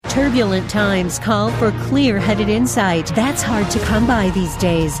Turbulent times call for clear-headed insight. That's hard to come by these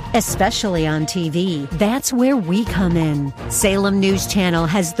days, especially on TV. That's where we come in. Salem News Channel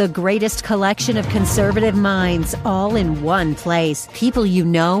has the greatest collection of conservative minds all in one place. People you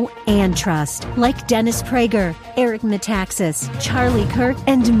know and trust, like Dennis Prager, Eric Metaxas, Charlie Kirk,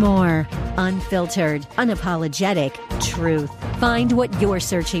 and more. Unfiltered, unapologetic truth. Find what you're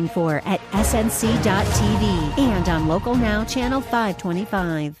searching for at snc.tv and on Local Now, Channel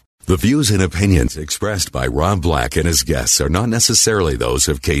 525. The views and opinions expressed by Rob Black and his guests are not necessarily those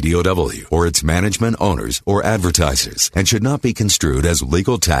of KDOW or its management, owners, or advertisers and should not be construed as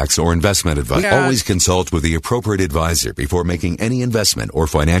legal, tax, or investment advice. Yeah. Always consult with the appropriate advisor before making any investment or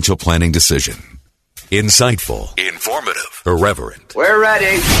financial planning decision. Insightful, informative, irreverent. We're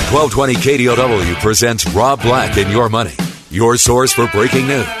ready. 1220 KDOW presents Rob Black and Your Money. Your source for breaking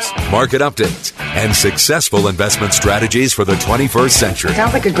news, market updates, and successful investment strategies for the 21st century.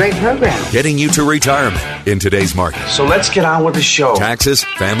 Sounds like a great program. Getting you to retirement in today's market. So let's get on with the show. Taxes,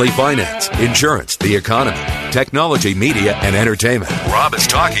 family finance, insurance, the economy, technology, media, and entertainment. Rob is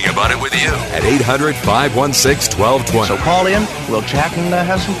talking about it with you at 800-516-1220. So call in, we'll chat and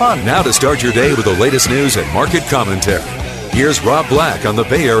have some fun. Now to start your day with the latest news and market commentary. Here's Rob Black on the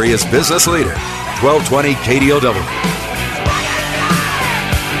Bay Area's business leader, 1220 KDOW.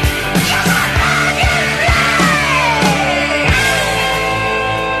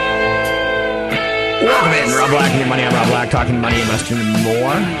 Welcome in, Rob Black and Your Money. I'm Rob Black, talking money, investing, and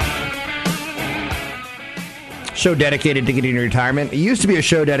more. Show dedicated to getting to retirement. It used to be a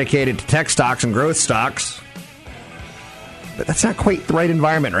show dedicated to tech stocks and growth stocks, but that's not quite the right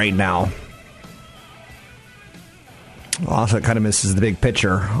environment right now. Also, it kind of misses the big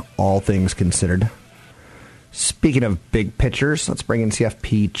picture, all things considered. Speaking of big pictures, let's bring in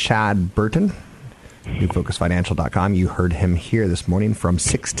CFP Chad Burton. NewFocusFinancial.com. You heard him here this morning from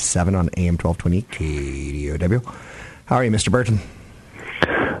 6 to 7 on AM 1220 KDOW. How are you, Mr. Burton?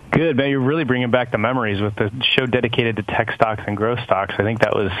 Good, man. You're really bringing back the memories with the show dedicated to tech stocks and growth stocks. I think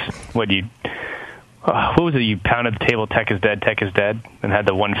that was what was it? You pounded the table, tech is dead, and had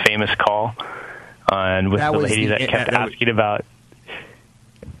the one famous call on with the lady that kept asking about.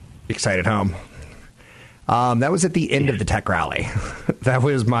 Excited home. That was at the end of the tech rally. That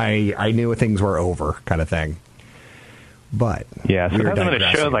was I knew things were over kind of thing. But yeah, so that's been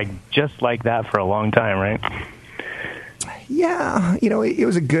a show just like that for a long time, right? Yeah, it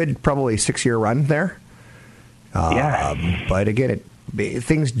was a good probably 6-year run there. Yeah, but again,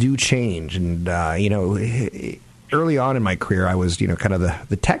 things do change, and early on in my career, I was kind of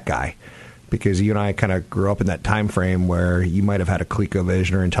the tech guy. Because you and I kind of grew up in that time frame where you might have had a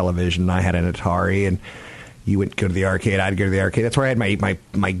ColecoVision or Intellivision, and I had an Atari, and you would go to the arcade, I'd go to the arcade. That's where I had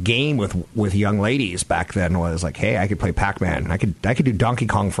my game with young ladies back then was like, hey, I could play Pac-Man. I could do Donkey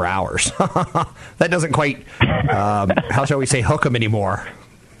Kong for hours. That doesn't quite, how shall we say, hook 'em anymore.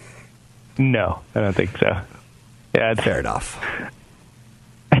 No, I don't think so. Yeah, fair enough.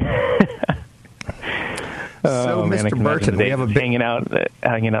 So, Mr. Burton, we have a hanging out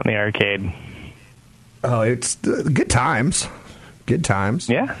in the arcade. Oh, it's good times. Good times.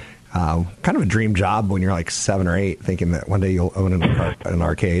 Yeah. Kind of a dream job when you're like 7 or 8, thinking that one day you'll own an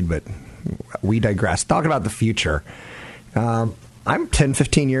arcade, but we digress. Talking about the future. I'm 10,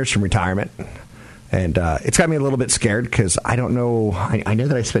 15 years from retirement, and it's got me a little bit scared because I don't know. I know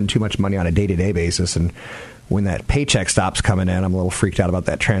that I spend too much money on a day-to-day basis, and when that paycheck stops coming in, I'm a little freaked out about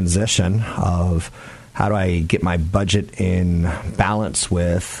that transition of how do I get my budget in balance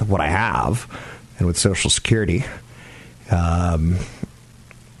with what I have and with Social Security. So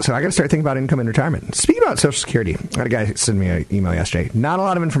I got to start thinking about income and retirement. Speaking about Social Security, I had a guy send me an email yesterday. Not a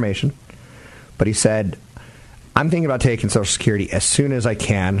lot of information, but he said, I'm thinking about taking Social Security as soon as I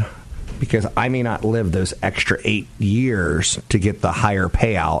can because I may not live those extra 8 years to get the higher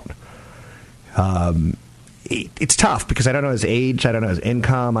payout. It's tough because I don't know his age, I don't know his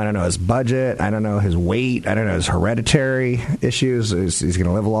income, I don't know his budget, I don't know his weight, I don't know his hereditary issues. Is he going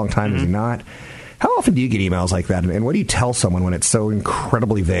to live a long time? Is he not? How often do you get emails like that, and what do you tell someone when it's so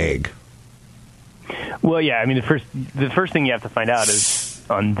incredibly vague? Well, yeah, I mean, the first thing you have to find out is,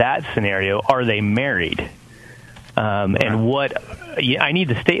 on that scenario, are they married? And I need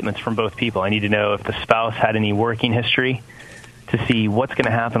the statements from both people. I need to know if the spouse had any working history to see what's going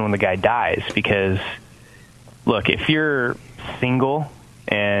to happen when the guy dies. Because, look, if you're single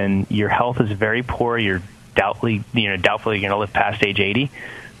and your health is very poor, you're doubtfully you're going to live past age 80,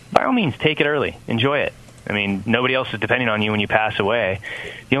 by all means, take it early. Enjoy it. I mean, nobody else is depending on you when you pass away.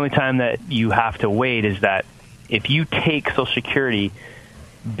 The only time that you have to wait is that if you take Social Security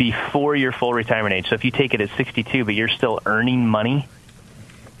before your full retirement age, so if you take it at 62 but you're still earning money,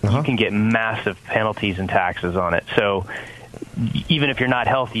 you can get massive penalties and taxes on it. So even if you're not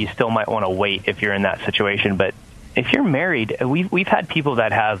healthy, you still might want to wait if you're in that situation. But if you're married, we've had people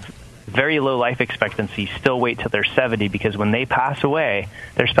that have very low life expectancy still wait till they're 70 because when they pass away,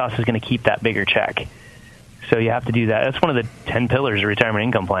 their spouse is going to keep that bigger check. So you have to do that. That's one of the 10 pillars of retirement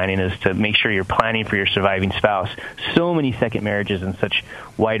income planning, is to make sure you're planning for your surviving spouse. So many second marriages and such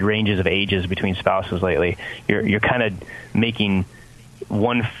wide ranges of ages between spouses lately. You're kind of making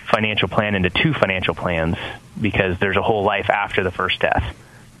one financial plan into two financial plans because there's a whole life after the first death.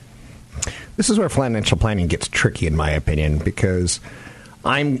 This is where financial planning gets tricky, in my opinion, because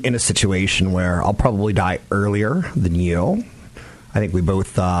I'm in a situation where I'll probably die earlier than you. I think we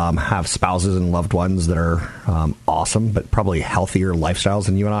both have spouses and loved ones that are awesome, but probably healthier lifestyles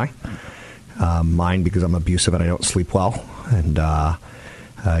than you and I. Mine because I'm abusive and I don't sleep well, and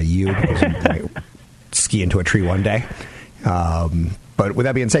you because you might ski into a tree one day. But with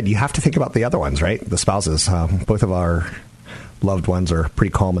that being said, you have to think about the other ones, right? The spouses. Both of our loved ones are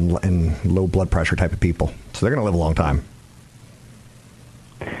pretty calm and low blood pressure type of people, so they're going to live a long time.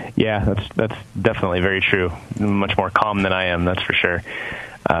 Yeah, that's definitely very true. Much more calm than I am, that's for sure.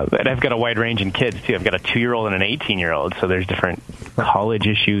 But I've got a wide range in kids, too. I've got a 2-year-old and an 18-year-old, so there's different college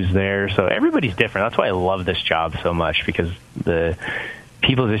issues there. So everybody's different. That's why I love this job so much, because the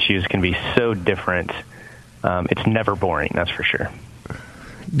people's issues can be so different. It's never boring, that's for sure.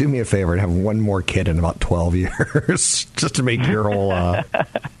 Do me a favor and have one more kid in about 12 years, just to make your whole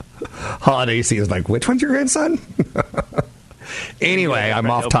holiday season like, which one's your grandson? Anyway, I'm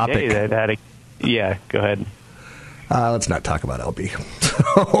off topic. Yeah, go ahead. Let's not talk about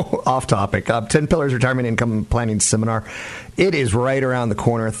LB. Off topic. 10 Pillars Retirement Income Planning Seminar. It is right around the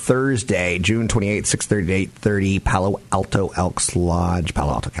corner. Thursday, June 28th, 6:30 to 8:30. Palo Alto Elks Lodge,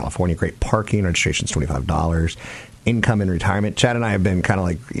 Palo Alto, California. Great parking. Registration's $25. Income and retirement. Chad and I have been kind of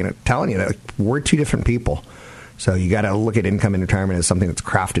like, telling you that we're two different people. So you got to look at income and retirement as something that's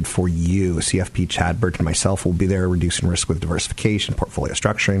crafted for you. CFP Chad Burton and myself will be there, reducing risk with diversification, portfolio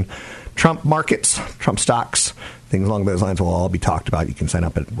structuring, Trump markets, Trump stocks, things along those lines will all be talked about. You can sign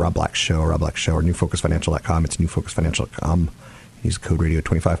up at Rob Black Show, or newfocusfinancial.com. It's newfocusfinancial.com. Use code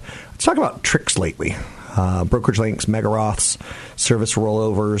radio25. Let's talk about tricks lately. Brokerage links, mega Roths, service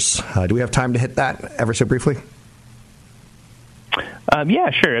rollovers. Do we have time to hit that ever so briefly?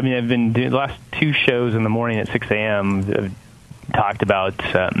 Yeah, sure. I mean, I've been doing the last 2 shows in the morning at 6 a.m. I've talked about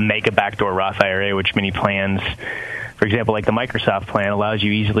mega backdoor Roth IRA, which many plans, for example, like the Microsoft plan, allows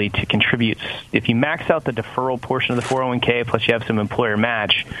you easily to contribute. If you max out the deferral portion of the 401k, plus you have some employer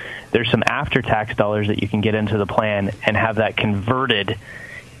match, there's some after-tax dollars that you can get into the plan and have that converted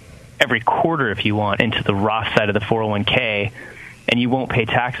every quarter, if you want, into the Roth side of the 401k. And you won't pay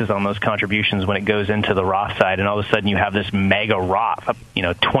taxes on those contributions when it goes into the Roth side. And all of a sudden you have this mega Roth,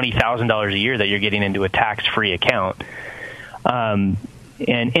 $20,000 a year that you're getting into a tax-free account. And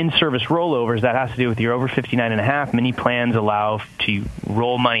in-service rollovers, that has to do with you're over 59 and a half. Many plans allow to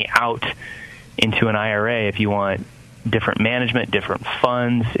roll money out into an IRA if you want different management, different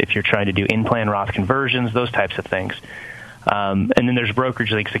funds, if you're trying to do in-plan Roth conversions, those types of things. And then there's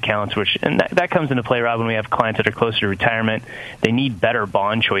brokerage links accounts, and that comes into play, Rob, when we have clients that are closer to retirement. They need better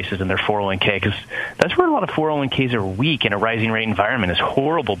bond choices in their 401k, because that's where a lot of 401ks are weak in a rising rate environment, is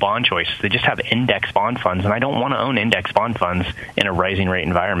horrible bond choices. They just have index bond funds, and I don't want to own index bond funds in a rising rate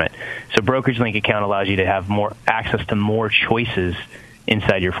environment. So brokerage link account allows you to have more access to more choices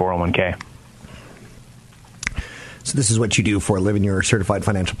inside your 401k. So this is what you do for a living. You're a certified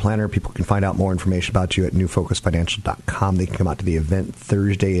financial planner. People can find out more information about you at newfocusfinancial.com. They can come out to the event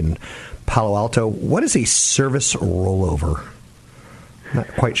Thursday in Palo Alto. What is a service rollover? I'm not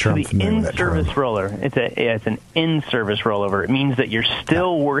quite sure I'm familiar with that term. In-service roller. It's an in-service rollover. It means that you're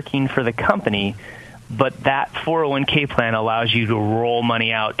still working for the company, but that 401k plan allows you to roll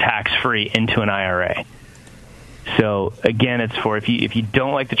money out tax-free into an IRA. So, again, it's for if you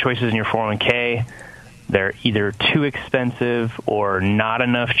don't like the choices in your 401k, they're either too expensive or not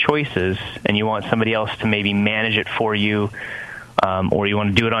enough choices, and you want somebody else to maybe manage it for you, or you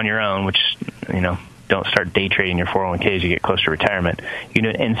want to do it on your own, which, don't start day trading your 401k as you get close to retirement. You can do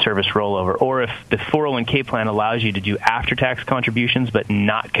an in-service rollover. Or if the 401k plan allows you to do after-tax contributions but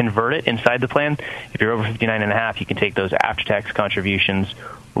not convert it inside the plan, if you're over 59 and a half, you can take those after-tax contributions,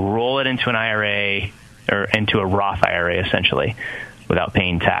 roll it into an IRA or into a Roth IRA, essentially, without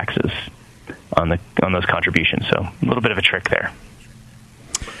paying taxes on those contributions. So a little bit of a trick there.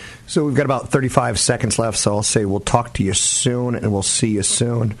 So we've got about 35 seconds left, so I'll say we'll talk to you soon, and we'll see you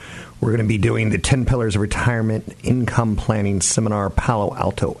soon. We're going to be doing the 10 Pillars of Retirement Income Planning Seminar, Palo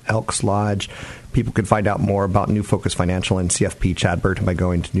Alto Elks Lodge. People can find out more about New Focus Financial and CFP Chad Burton by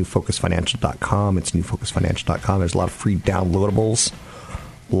going to newfocusfinancial.com. It's newfocusfinancial.com. There's a lot of free downloadables,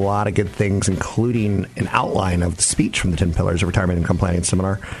 a lot of good things, including an outline of the speech from the 10 Pillars of Retirement Income Planning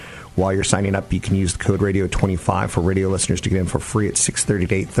Seminar. While you're signing up, you can use the code radio25 for radio listeners to get in for free at 6:30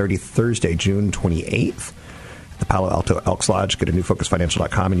 to 8:30 Thursday, June 28th. The Palo Alto Elks Lodge. Go to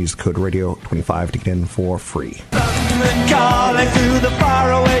newfocusfinancial.com and use the code radio25 to get in for free. Calling to the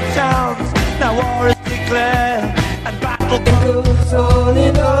faraway towns. Now war is declared and battle goes on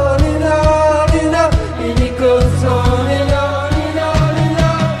and on and on and on, and it goes on and on and on and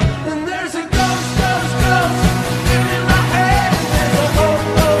on. And there's a ghost living in my head. There's a hope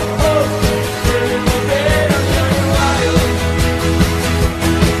living in my bed. I'm young and wild.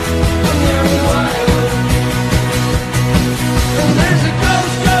 I'm young and wild. And there's a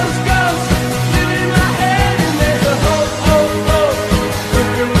ghost living in my head. And there's a hope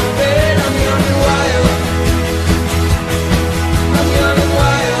living in my bed. I'm young and wild. I'm young and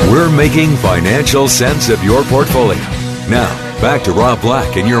wild. We're making financial sense of your portfolio. Now, back to Rob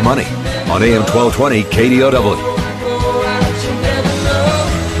Black and Your Money on AM 1220 KDOW.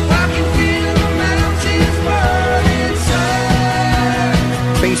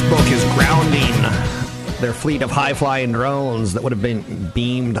 Facebook is grounding their fleet of high-flying drones that would have been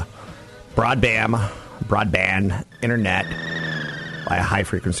beamed broadband internet via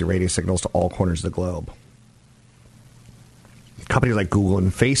high-frequency radio signals to all corners of the globe. Companies like Google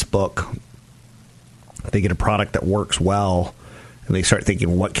and Facebook, they get a product that works well, and they start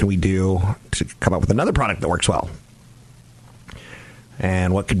thinking, what can we do to come up with another product that works well?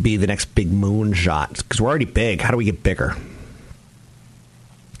 And what could be the next big moonshot? Because we're already big. How do we get bigger?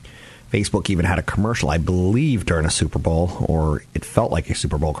 Facebook even had a commercial, I believe, during a Super Bowl, or it felt like a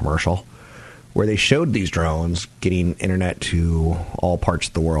Super Bowl commercial, where they showed these drones getting internet to all parts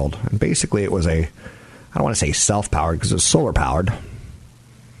of the world. And basically it was I don't want to say self-powered because it was solar-powered,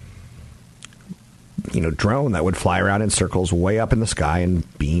 drone that would fly around in circles way up in the sky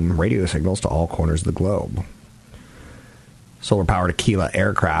and beam radio signals to all corners of the globe. Solar-powered Aquila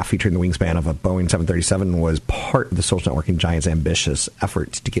aircraft featuring the wingspan of a Boeing 737 was part of the social networking giant's ambitious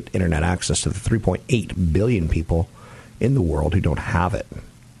efforts to get internet access to the 3.8 billion people in the world who don't have it.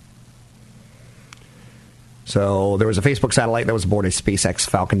 So there was a Facebook satellite that was aboard a SpaceX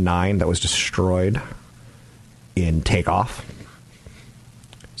Falcon 9 that was destroyed in takeoff.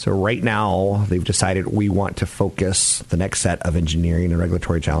 So right now, they've decided we want to focus the next set of engineering and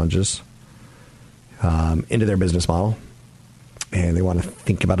regulatory challenges into their business model. And they want to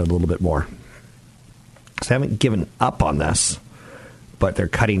think about it a little bit more. So they haven't given up on this, but they're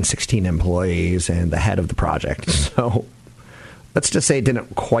cutting 16 employees and the head of the project. So let's just say it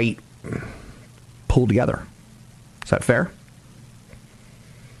didn't quite pull together. Is that fair?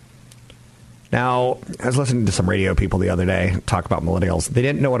 Now, I was listening to some radio people the other day talk about millennials. They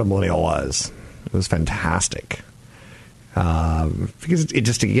didn't know what a millennial was. It was fantastic. Because it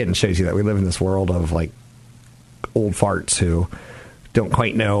just, again, shows you that we live in this world of, old farts who don't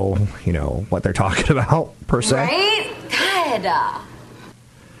quite know, what they're talking about, per se. Right? God.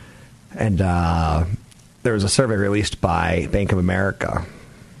 And there was a survey released by Bank of America,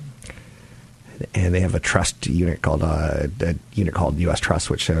 and they have a trust unit called U.S. Trust,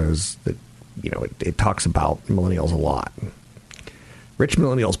 which shows that, it talks about millennials a lot. Rich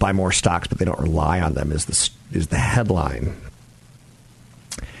millennials buy more stocks, but they don't rely on them, is the headline.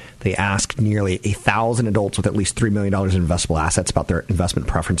 They asked nearly 1,000 adults with at least $3 million in investable assets about their investment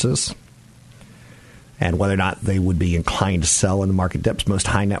preferences and whether or not they would be inclined to sell when the market dips. Most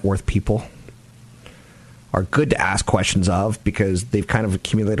high net worth people are good to ask questions of because they've kind of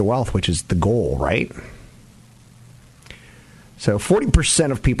accumulated wealth, which is the goal, right? So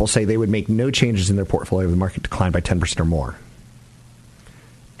 40% of people say they would make no changes in their portfolio if the market declined by 10% or more.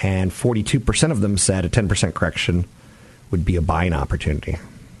 And 42% of them said a 10% correction would be a buying opportunity.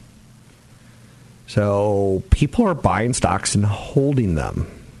 So people are buying stocks and holding them.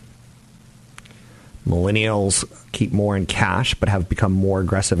 Millennials keep more in cash but have become more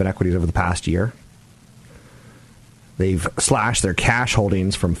aggressive in equities over the past year. They've slashed their cash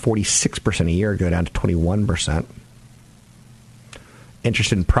holdings from 46% a year ago down to 21%.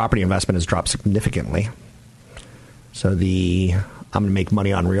 Interest in property investment has dropped significantly. So I'm going to make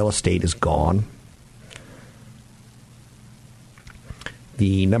money on real estate is gone.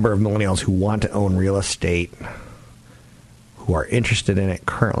 The number of millennials who want to own real estate, who are interested in it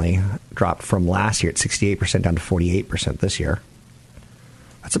currently, dropped from last year at 68% down to 48% this year.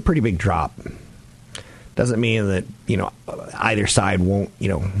 That's a pretty big drop. Doesn't mean that, either side won't,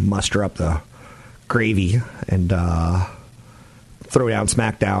 muster up the gravy and throw down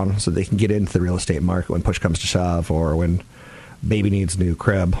smackdown so they can get into the real estate market when push comes to shove, or when baby needs a new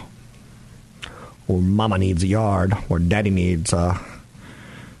crib, or mama needs a yard, or daddy needs a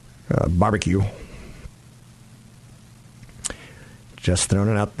barbecue. Just throwing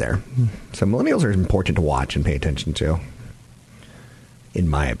it out there. So millennials are important to watch and pay attention to, in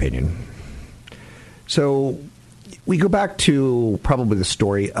my opinion. So we go back to probably the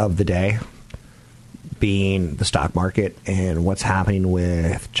story of the day being the stock market and what's happening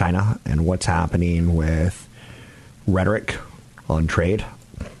with China and what's happening with rhetoric on trade.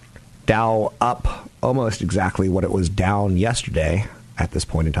 Dow up almost exactly what it was down yesterday at this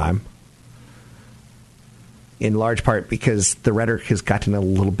point in time. In large part because the rhetoric has gotten a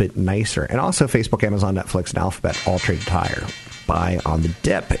little bit nicer. And also Facebook, Amazon, Netflix, and Alphabet all traded higher. Buy on the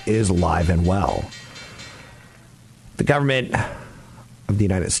dip is alive and well. The government of the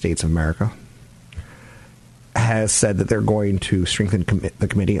United States of America has said that they're going to strengthen the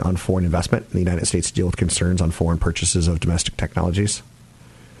Committee on Foreign Investment in the United States to deal with concerns on foreign purchases of domestic technologies.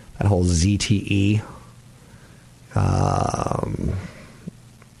 That whole ZTE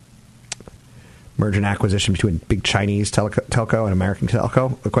merger and acquisition between big Chinese telco and American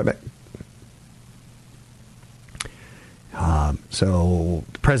telco equipment. So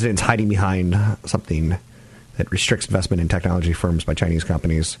the president's hiding behind something that restricts investment in technology firms by Chinese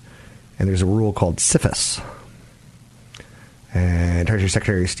companies. And there's a rule called CFIUS. And Treasury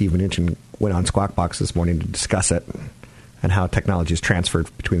Secretary Steve Mnuchin went on Squawk Box this morning to discuss it and how technology is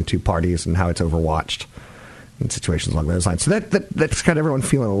transferred between the two parties and how it's overwatched in situations along those lines. So that's got everyone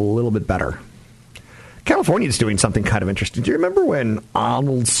feeling a little bit better. California is doing something kind of interesting. Do you remember when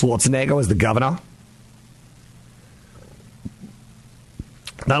Arnold Schwarzenegger was the governor?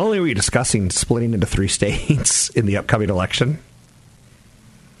 Not only were we discussing splitting into 3 states in the upcoming election,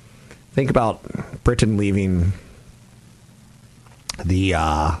 think about Britain leaving the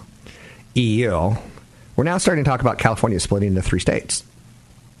EU. We're now starting to talk about California splitting into 3 states.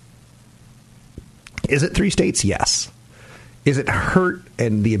 Is it 3 states? Yes. Is it hurt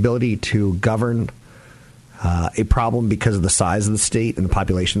and the ability to govern a problem because of the size of the state and the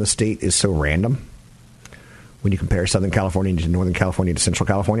population of the state is so random when you compare Southern California to Northern California to Central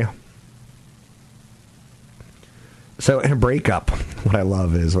California? So in a breakup, what I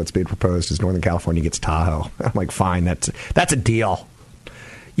love is what's being proposed is Northern California gets Tahoe. I'm like, fine, that's a deal.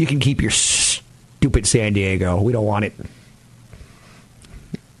 You can keep your stupid San Diego. We don't want it.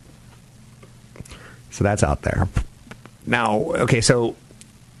 So that's out there. Now, okay, so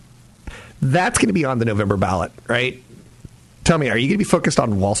that's going to be on the November ballot, right? Tell me, are you going to be focused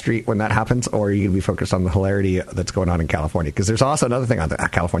on Wall Street when that happens, or are you going to be focused on the hilarity that's going on in California? Because there's also another thing on the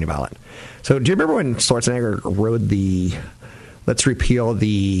California ballot. So do you remember when Schwarzenegger rode the let's repeal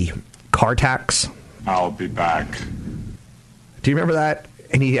the car tax? I'll be back. Do you remember that?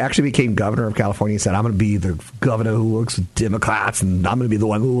 And he actually became governor of California. He said, I'm going to be the governor who works with Democrats, and I'm going to be the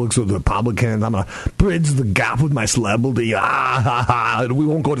one who works with Republicans. I'm going to bridge the gap with my celebrity. And we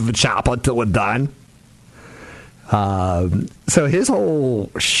won't go to the chopper until we're done. So his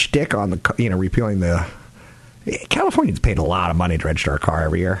whole shtick on the, repealing the... Californians paid a lot of money to register a car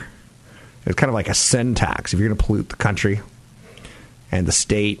every year. It's kind of like a sin tax. If you're going to pollute the country and the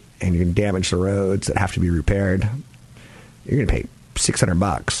state, and you're going to damage the roads that have to be repaired, you're going to pay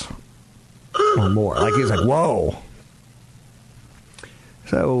 $600 or more. Like, he was like, whoa.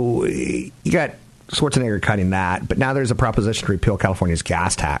 So you got Schwarzenegger cutting that, but now there's a proposition to repeal California's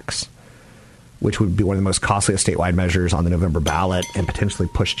gas tax, which would be one of the most costliest statewide measures on the November ballot and potentially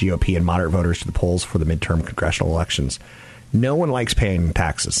push GOP and moderate voters to the polls for the midterm congressional elections. No one likes paying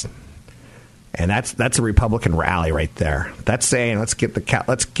taxes. And that's a Republican rally right there. That's saying let's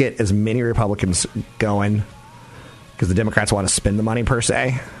get as many Republicans going because the Democrats want to spend the money per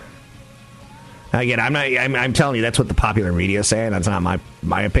se. Now, again, I'm telling you that's what the popular media is saying. That's not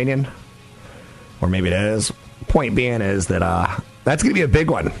my opinion, or maybe it is. Point being is that that's going to be a big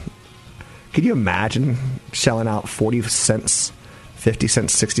one. Could you imagine shelling out 40 cents, 50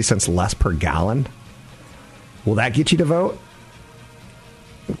 cents, 60 cents less per gallon? Will that get you to vote?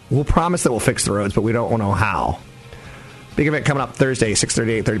 We'll promise that we'll fix the roads, but we don't know how. Big event coming up Thursday,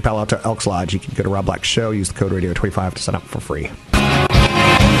 6:30, 8:30, Palo Alto Elks Lodge. You can go to Rob Black Show, use the code radio25 to sign up for free. I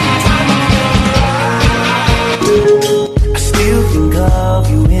still think of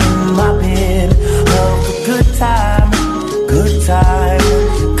you in my bed. Of the good time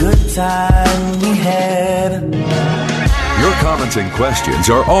we had. Your comments and questions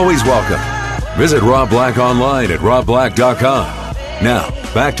are always welcome. Visit Rob Black online at robblack.com. Now,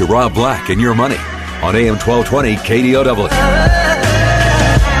 Back to Rob Black and Your Money on AM 1220 KDOW.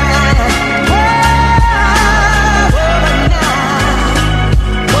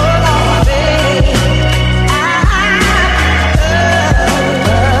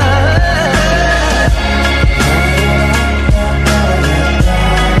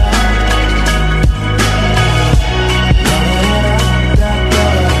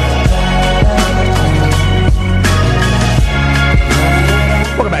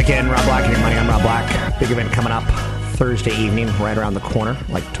 Big event coming up Thursday evening, right around the corner,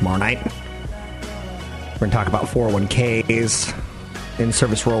 like tomorrow night. We're going to talk about 401ks,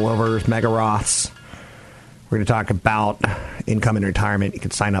 in-service rollovers, mega Roths. We're going to talk about income and retirement. You can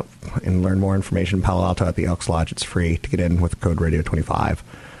sign up and learn more information in Palo Alto at the Elks Lodge. It's free to get in with the code Radio25.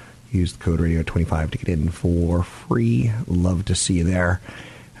 Use the code Radio25 to get in for free. Love to see you there.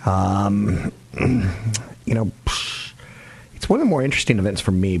 It's one of the more interesting events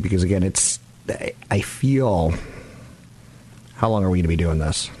for me because, again, I feel, how long are we going to be doing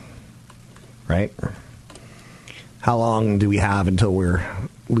this, right? How long do we have until we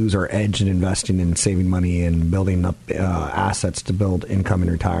lose our edge in investing and saving money and building up assets to build income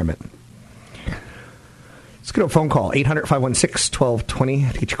and retirement? Let's get a phone call,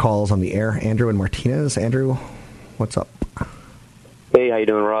 800-516-1220 to get your calls on the air. Andrew and Martinez. Andrew, what's up? Hey, how you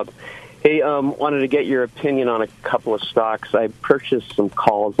doing, Rob? Hey, wanted to get your opinion on a couple of stocks. I purchased some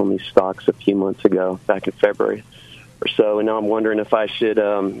calls on these stocks a few months ago, back in February or so, and now I'm wondering if I should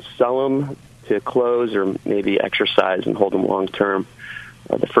sell them to close or maybe exercise and hold them long term.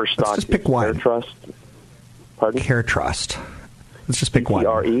 The first stock is Care Trust. Pardon? Care Trust. Let's just pick one.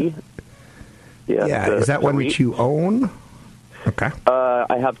 CRE? Yeah, is that one that you own? Okay.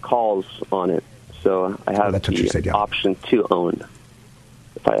 I have calls on it, so I have the option to own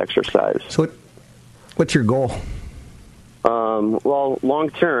if I exercise. So what's your goal? Well, long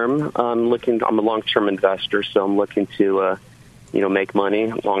term, I'm a long term investor, so I'm looking to make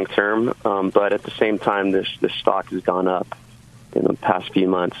money long term. But at the same time, this stock has gone up in the past few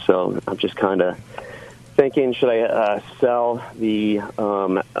months, so I'm just kind of thinking, should I sell the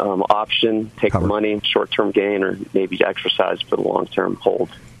option, take the money, short term gain, or maybe exercise for the long term hold?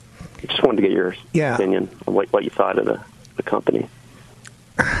 I just wanted to get your opinion on what you thought of the company.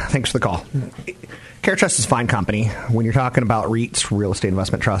 Thanks for the call. Care Trust is a fine company. When you're talking about REITs, real estate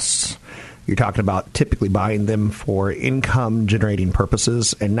investment trusts, you're talking about typically buying them for income-generating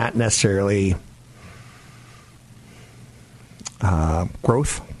purposes and not necessarily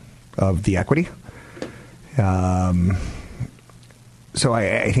growth of the equity. So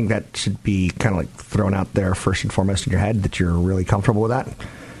I think that should be kind of like thrown out there first and foremost in your head, that you're really comfortable with that.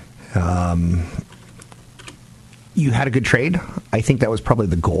 You had a good trade. I think that was probably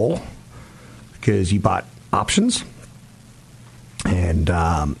the goal because you bought options. And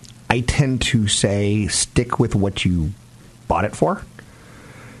I tend to say stick with what you bought it for.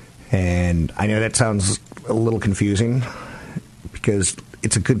 And I know that sounds a little confusing because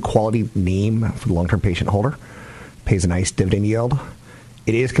it's a good quality name for the long-term patient holder. Pays a nice dividend yield.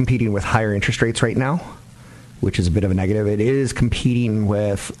 It is competing with higher interest rates right now, which is a bit of a negative. It is competing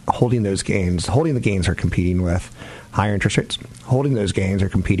with holding those gains. Holding the gains are competing with higher interest rates. Holding those gains are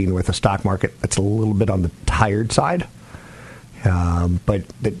competing with a stock market that's a little bit on the tired side, but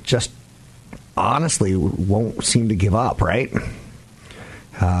that just honestly won't seem to give up, right?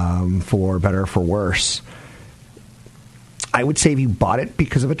 For better or for worse. I would say if you bought it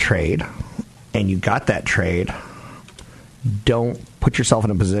because of a trade and you got that trade, don't put yourself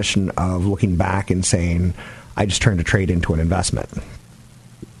in a position of looking back and saying, I just turned a trade into an investment.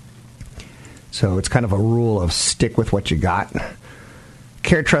 So it's kind of a rule of stick with what you got.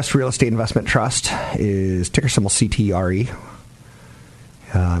 Care Trust Real Estate Investment Trust is ticker symbol CTRE.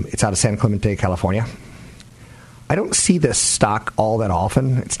 It's out of San Clemente, California. I don't see this stock all that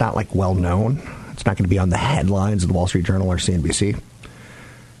often. It's not like well known. It's not going to be on the headlines of the Wall Street Journal or CNBC.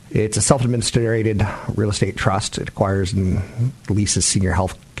 It's a self-administrated real estate trust. It acquires and leases senior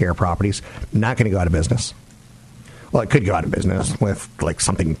health care properties. Not going to go out of business. Well, it could go out of business with like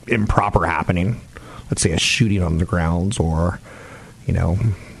something improper happening. Let's say a shooting on the grounds, or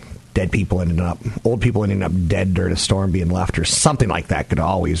old people ending up dead during a storm being left, or something like that could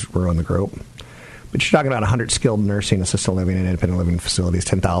always ruin the group. But you're talking about 100 skilled nursing, assisted living, and independent living facilities,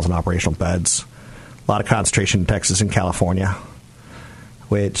 10,000 operational beds, a lot of concentration in Texas and California.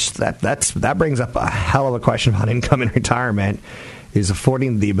 Which that brings up a hell of a question about income and retirement, is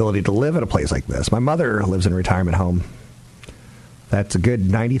affording the ability to live at a place like this. My mother lives in a retirement home. That's a good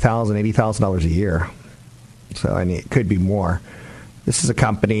 $90,000, $80,000 a year. So it could be more. This is a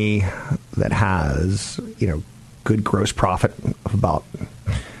company that has, good gross profit of about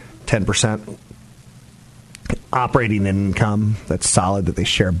 10%. Operating income that's solid that they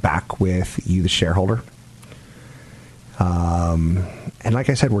share back with you, the shareholder. And like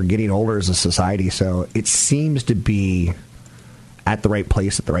I said, we're getting older as a society, so it seems to be at the right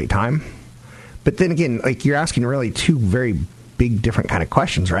place at the right time. But then again, like you're asking really two very big different kind of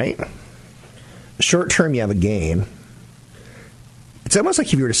questions, right? Short term, you have a gain. It's almost like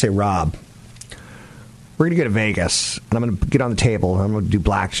if you were to say, Rob, we're going to go to Vegas, and I'm going to get on the table, and I'm going to do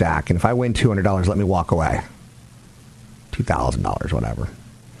blackjack, and if I win $200, let me walk away. $2,000, whatever.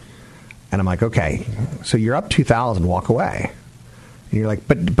 And I'm like, okay, so you're up $2,000, walk away. And you're like,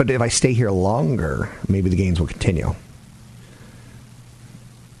 but if I stay here longer, maybe the gains will continue.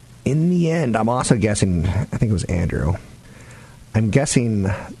 In the end, I'm also guessing, I think it was Andrew, I'm guessing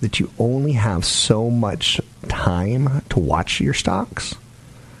that you only have so much time to watch your stocks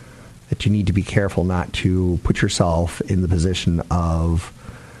that you need to be careful not to put yourself in the position of...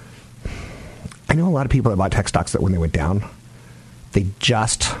 I know a lot of people that bought tech stocks that when they went down, they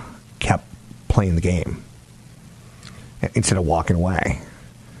just kept playing the game instead of walking away.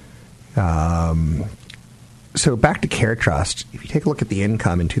 So back to CareTrust, if you take a look at the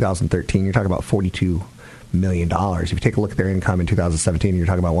income in 2013, you're talking about $42 million. If you take a look at their income in 2017, you're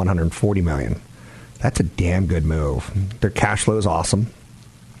talking about $140 million. That's a damn good move. Their cash flow is awesome,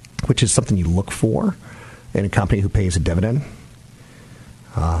 which is something you look for in a company who pays a dividend.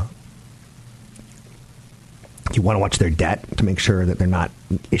 You want to watch their debt to make sure that they're not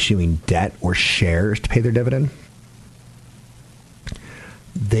issuing debt or shares to pay their dividend.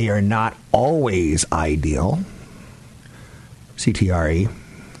 They are not always ideal, CTRE,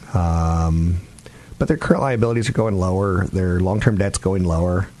 but their current liabilities are going lower. Their long-term debt's going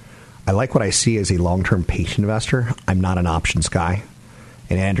lower. I like what I see as a long-term patient investor. I'm not an options guy.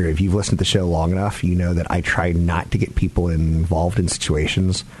 And Andrew, if you've listened to the show long enough, you know that I try not to get people involved in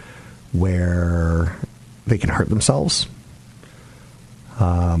situations where they can hurt themselves.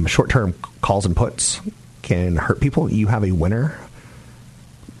 Short-term calls and puts can hurt people. You have a winner.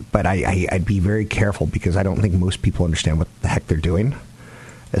 But I'd be very careful because I don't think most people understand what the heck they're doing.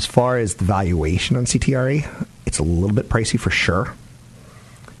 As far as the valuation on CTRE, it's a little bit pricey for sure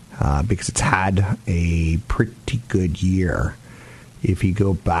because it's had a pretty good year. If you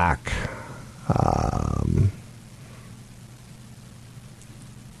go back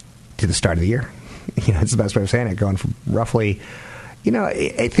to the start of the year, it's the best way of saying it, going from roughly,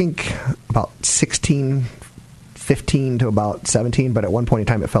 I think about 15 to about 17, but at one point in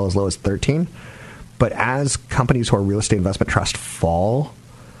time it fell as low as 13. But as companies who are real estate investment trust fall,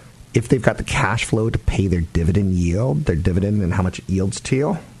 if they've got the cash flow to pay their dividend yield, their dividend and how much it yields to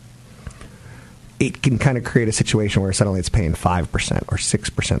you, it can kind of create a situation where suddenly it's paying 5% or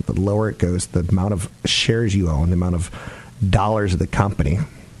 6%. The lower it goes, the amount of shares you own, the amount of dollars of the company,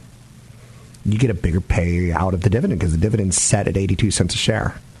 you get a bigger payout of the dividend because the dividend's set at 82 cents a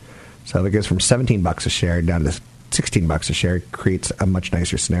share. So if it goes from $17 a share down to $16 a share, it creates a much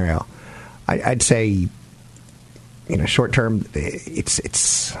nicer scenario. I'd say, short term, it's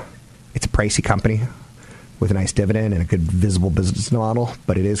a pricey company with a nice dividend and a good visible business model,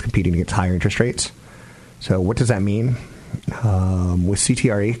 but it is competing against higher interest rates. So what does that mean? With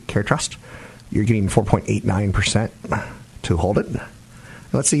CTRE, CareTrust, you're getting 4.89% to hold it.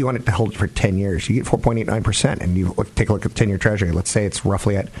 Let's say you want it to hold it for 10 years. You get 4.89%, and you take a look at the 10-year Treasury. Let's say it's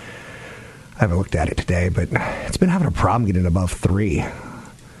roughly at, I haven't looked at it today, but it's been having a problem getting above 3.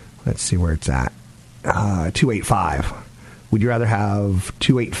 Let's see where it's at. 2.85. Would you rather have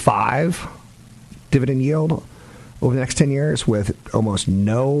 2.85 dividend yield over the next 10 years with almost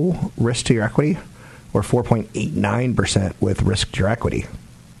no risk to your equity, or 4.89% with risk to your equity?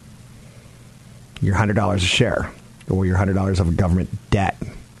 Your $100 a share, or your $100 of a government debt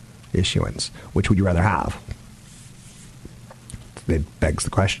issuance. Which would you rather have? It begs the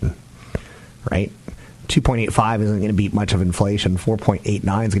question, right? 2.85 isn't going to beat much of inflation. 4.89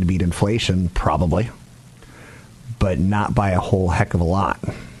 is going to beat inflation, probably, but not by a whole heck of a lot.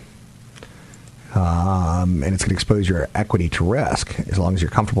 And it's going to expose your equity to risk. As long as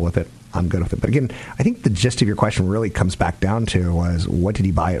you're comfortable with it, I'm good with it. But again, I think the gist of your question really comes back down to was, what did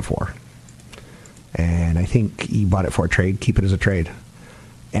you buy it for? And I think you bought it for a trade. Keep it as a trade.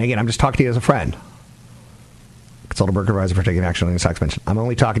 And again, I'm just talking to you as a friend. Consultant broker advisor for taking action on your stocks mentioned. I'm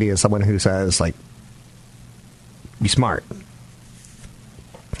only talking to you as someone who says, be smart.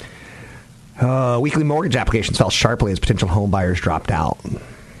 Weekly mortgage applications fell sharply as potential home buyers dropped out.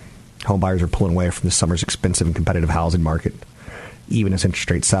 Home buyers are pulling away from the summer's expensive and competitive housing market, even as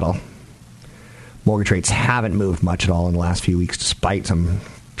interest rates settle. Mortgage rates haven't moved much at all in the last few weeks, despite some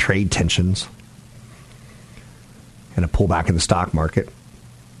trade tensions. and a pullback in the stock market.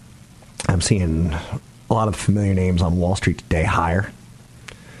 I'm seeing a lot of familiar names on Wall Street today higher.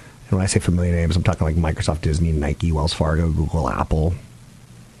 And when I say familiar names, I'm talking like Microsoft, Disney, Nike, Wells Fargo, Google, Apple.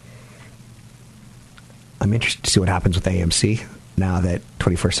 I'm interested to see what happens with AMC now that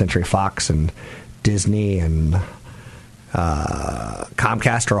 21st Century Fox and Disney and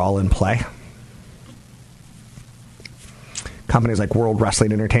Comcast are all in play. Companies like World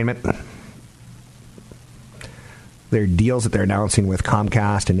Wrestling Entertainment, their deals that they're announcing with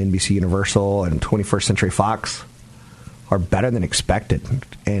Comcast and NBC Universal and 21st Century Fox are better than expected.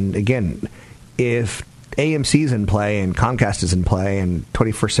 And again, if AMC is in play and Comcast is in play and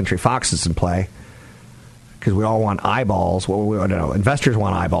 21st Century Fox is in play, because we all want eyeballs, well, we don't know, investors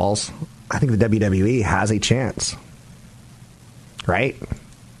want eyeballs, I think the WWE has a chance. Right?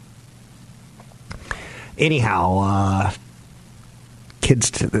 Anyhow,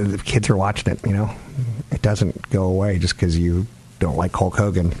 kids are watching it, you know. It doesn't go away just because you don't like Hulk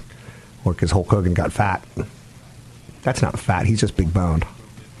Hogan or because Hulk Hogan got fat. That's not fat. He's just big boned.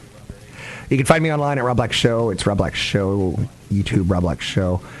 You can find me online at Rob Black Show. It's Rob Black Show, YouTube Rob Black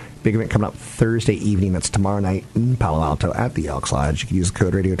Show. Big event coming up Thursday evening. That's tomorrow night in Palo Alto at the Elks Lodge. You can use the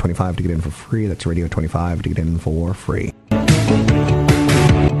code Radio25 to get in for free. That's Radio25 to get in for free.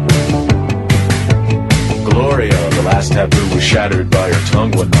 Gloria, the last taboo was shattered by her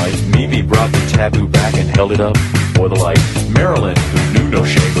tongue one night. Mimi brought the taboo back and held it up for the light. Marilyn, who knew no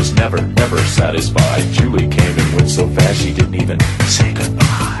shame, was never satisfied. Julie came and went so fast she didn't even say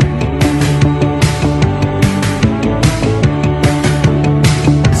goodbye.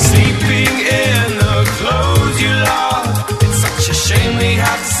 Sleeping in the clothes you love. It's such a shame we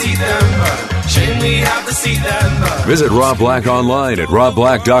have to see them. Shame we have to see them. Visit Rob Black online at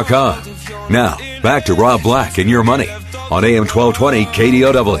robblack.com. Now, back to Rob Black and Your Money on AM 1220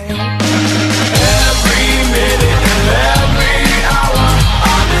 KDOW. Every minute and every hour,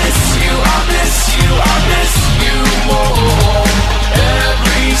 I miss you, I miss you, I miss you more.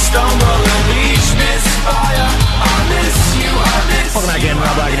 Every stumble and each misfire, I miss you, I miss you. Welcome back again,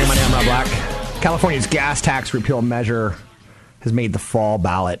 Rob Black and Your Money. I'm Rob Black. California's gas tax repeal measure has made the fall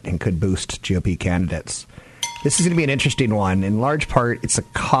ballot and could boost GOP candidates. This is going to be an interesting one. In large part, it's a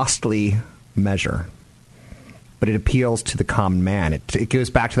costly measure, but it appeals to the common man. It goes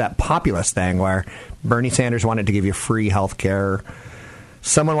back to that populist thing where Bernie Sanders wanted to give you free health care.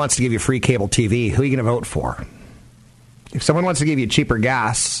 Someone wants to give you free cable TV. Who are you going to vote for? If someone wants to give you cheaper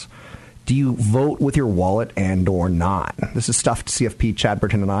gas, do you vote with your wallet and or not? This is stuff CFP Chad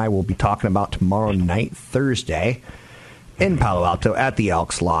Burton and I will be talking about tomorrow night, Thursday, in Palo Alto at the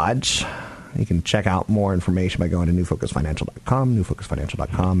Elks Lodge. You can check out more information by going to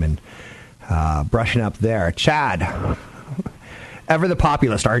newfocusfinancial.com, and brushing up there. Chad, ever the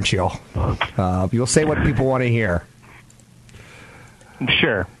populist, aren't you? You'll say what people want to hear.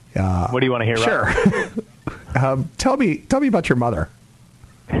 Sure. What do you want to hear? Sure. Tell me about your mother.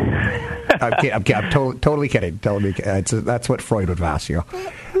 I'm totally kidding. That's what Freud would ask you.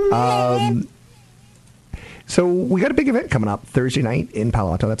 So we got a big event coming up Thursday night in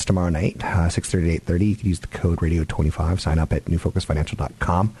Palo Alto. That's tomorrow night, 6:30 to 8:30. You can use the code Radio25. Sign up at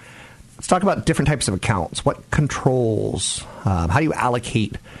newfocusfinancial.com. Let's talk about different types of accounts. What controls? How do you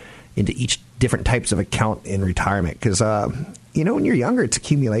allocate into each different types of account in retirement? Because when you're younger, it's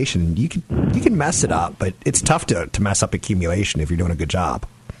accumulation. You can mess it up, but it's tough to mess up accumulation if you're doing a good job.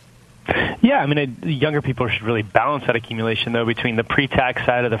 Yeah, I mean, younger people should really balance that accumulation, though, between the pre-tax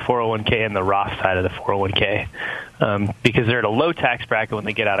side of the 401k and the Roth side of the 401k, because they're at a low tax bracket when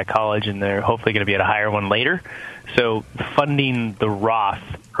they get out of college, and they're hopefully going to be at a higher one later. So funding the Roth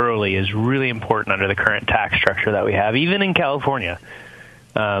early is really important under the current tax structure that we have, even in California.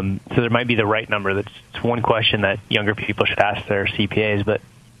 So there might be the right number. That's one question that younger people should ask their CPAs, but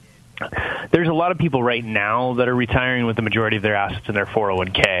there's a lot of people right now that are retiring with the majority of their assets in their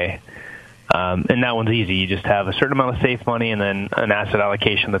 401k. And that one's easy. You just have a certain amount of safe money and then an asset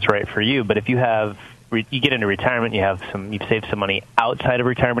allocation that's right for you. But if you get into retirement, you've saved some money outside of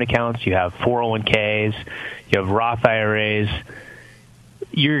retirement accounts. You have 401ks, you have Roth IRAs.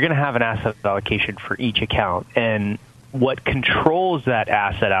 You're going to have an asset allocation for each account. And what controls that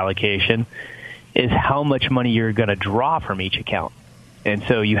asset allocation is how much money you're going to draw from each account. And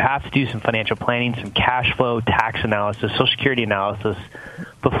so you have to do some financial planning, some cash flow, tax analysis, Social Security analysis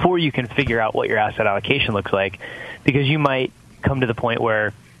before you can figure out what your asset allocation looks like, because you might come to the point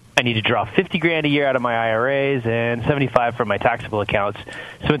where I need to draw $50,000 a year out of my IRAs and $75,000 from my taxable accounts.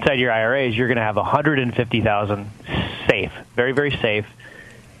 So inside your IRAs, you're going to have $150,000 safe, very, very safe,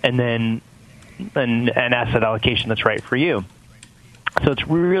 and then an asset allocation that's right for you. So it's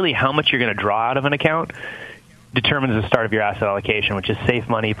really how much you're going to draw out of an account determines the start of your asset allocation, which is safe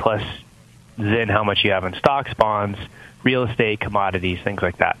money plus then how much you have in stocks, bonds, real estate, commodities, things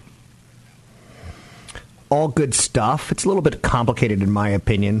like that. All good stuff. It's a little bit complicated in my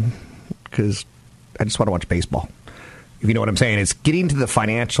opinion because I just want to watch baseball. If you know what I'm saying, it's getting to the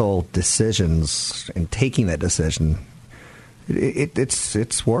financial decisions and taking that decision.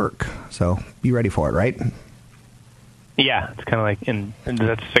 It's work. So be ready for it, right? Yeah, it's kind of like, and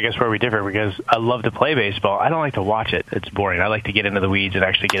that's, I guess, where we differ, because I love to play baseball. I don't like to watch it. It's boring. I like to get into the weeds and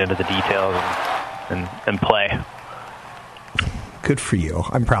actually get into the details and play. Good for you.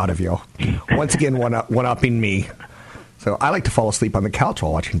 I'm proud of you. Once again, one-upping me. So I like to fall asleep on the couch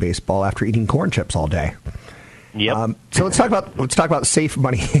while watching baseball after eating corn chips all day. Yep. So let's talk about safe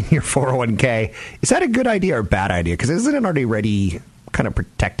money in your 401k. Is that a good idea or a bad idea? Because isn't it already kind of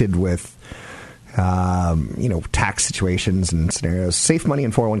protected with tax situations and scenarios? Safe money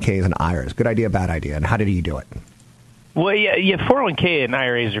in 401ks and IRAs. Good idea, bad idea, and how did you do it? Well, yeah, 401k and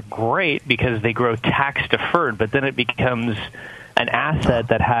IRAs are great because they grow tax deferred, but then it becomes an asset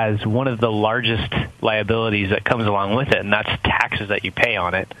that has one of the largest liabilities that comes along with it, and that's taxes that you pay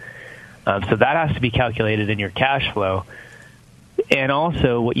on it. So that has to be calculated in your cash flow. And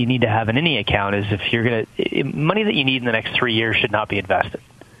also what you need to have in any account is if you're going to, money that you need in the next 3 years should not be invested.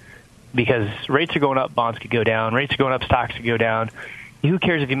 Because rates are going up, bonds could go down, rates are going up, stocks could go down. Who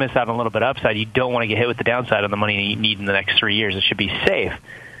cares if you miss out on a little bit of upside? You don't want to get hit with the downside on the money you need in the next 3 years. It should be safe.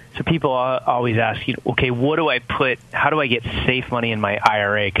 So people always ask, okay, what do I put, how do I get safe money in my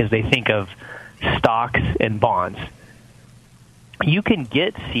IRA? Because they think of stocks and bonds. You can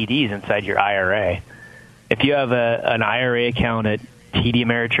get CDs inside your IRA. If you have an IRA account at TD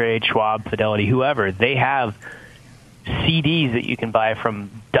Ameritrade, Schwab, Fidelity, whoever, they have CDs that you can buy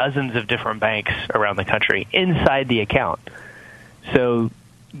from dozens of different banks around the country inside the account. So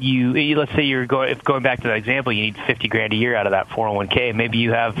let's say going back to that example, you need $50,000 a year out of that 401k. Maybe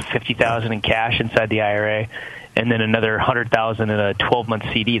you have $50,000 in cash inside the IRA, and then another $100,000 in a 12-month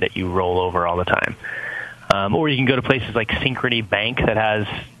CD that you roll over all the time. Or you can go to places like Synchrony Bank that has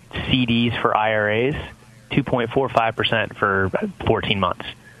CDs for IRAs, 2.45% for 14 months.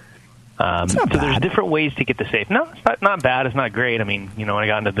 So there's different ways to get the safe. No, it's not bad. It's not great. I mean, when I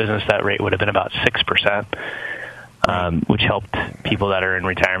got into business, that rate would have been about 6%, which helped people that are in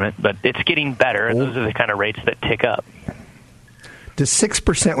retirement. But it's getting better, and those are the kind of rates that tick up. Does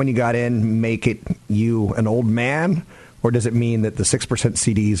 6% when you got in make it you an old man? Or does it mean that the 6%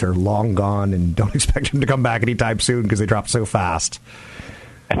 CDs are long gone and don't expect them to come back anytime soon because they drop so fast?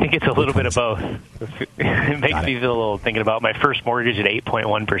 I think it's a little bit of both. It makes me feel a little thinking about my first mortgage at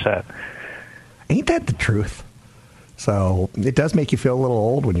 8.1%. Ain't that the truth? So it does make you feel a little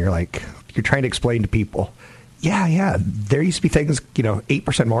old when you're trying to explain to people, yeah, there used to be things,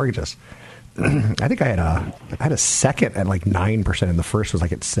 8% mortgages. I think I had a second at 9%, and the first was at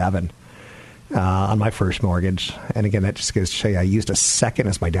 7%. On my first mortgage. And again, that just goes to show you I used a second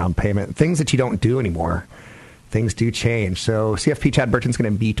as my down payment. Things that you don't do anymore. Things do change. So CFP Chad Burton's going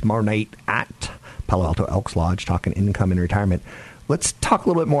to be tomorrow night at Palo Alto Elks Lodge talking income and retirement. Let's talk a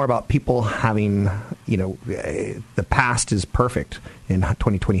little bit more about people having, the past is perfect in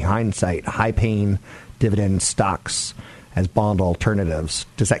 2020 hindsight, high paying dividend stocks as bond alternatives.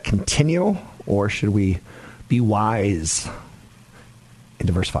 Does that continue, or should we be wise and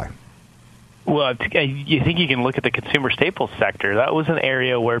diversify? Well, you think you can look at the consumer staples sector. That was an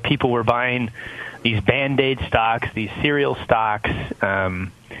area where people were buying these Band-Aid stocks, these cereal stocks,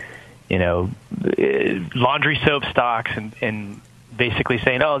 laundry soap stocks, and basically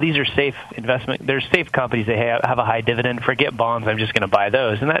saying, oh, these are safe investment. They're safe companies. They have a high dividend. Forget bonds. I'm just going to buy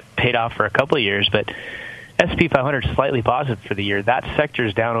those. And that paid off for a couple of years. But S&P 500 is slightly positive for the year. That sector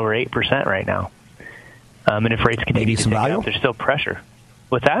is down over 8% right now. And if rates continue to tick up, there's still pressure.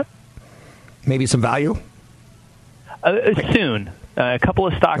 What's that? Maybe some value? Soon. A couple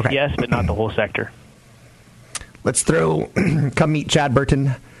of stocks, okay. Yes, but not the whole sector. Let's come meet Chad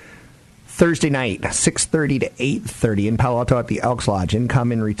Burton Thursday night, 6:30 to 8:30 in Palo Alto at the Elks Lodge,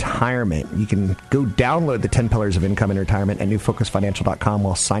 Income and Retirement. You can go download the 10 Pillars of Income and Retirement at newfocusfinancial.com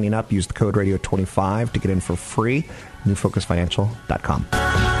while signing up. Use the code radio25 to get in for free. newfocusfinancial.com.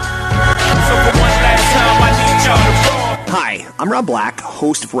 Hi, I'm Rob Black,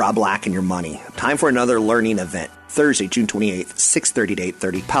 host of Rob Black and Your Money. Time for another learning event. Thursday, June 28th, 6:30 to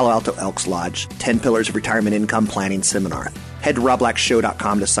 8:30, Palo Alto Elks Lodge, 10 Pillars of Retirement Income Planning Seminar. Head to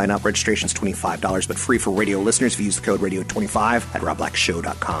robblackshow.com to sign up. Registration's $25, but free for radio listeners if you use the code radio25 at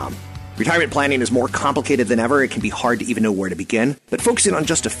robblackshow.com. Retirement planning is more complicated than ever. It can be hard to even know where to begin, but focusing on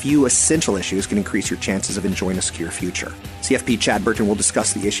just a few essential issues can increase your chances of enjoying a secure future. CFP Chad Burton will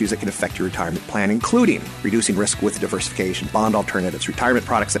discuss the issues that can affect your retirement plan, including reducing risk with diversification, bond alternatives, retirement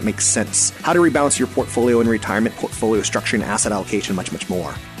products that make sense, how to rebalance your portfolio in retirement, portfolio structuring, asset allocation, much, much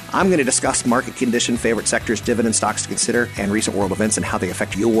more. I'm going to discuss market condition, favorite sectors, dividend stocks to consider, and recent world events and how they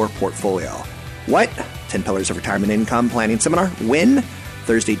affect your portfolio. What? 10 Pillars of Retirement Income Planning Seminar. When?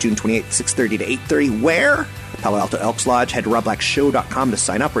 Thursday, June 28th, 6:30 to 8:30. Where? Palo Alto Elks Lodge. Head to robblackshow.com to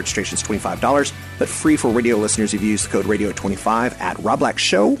sign up. Registration is $25, but free for radio listeners if you use the code radio25 at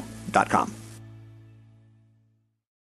robblackshow.com.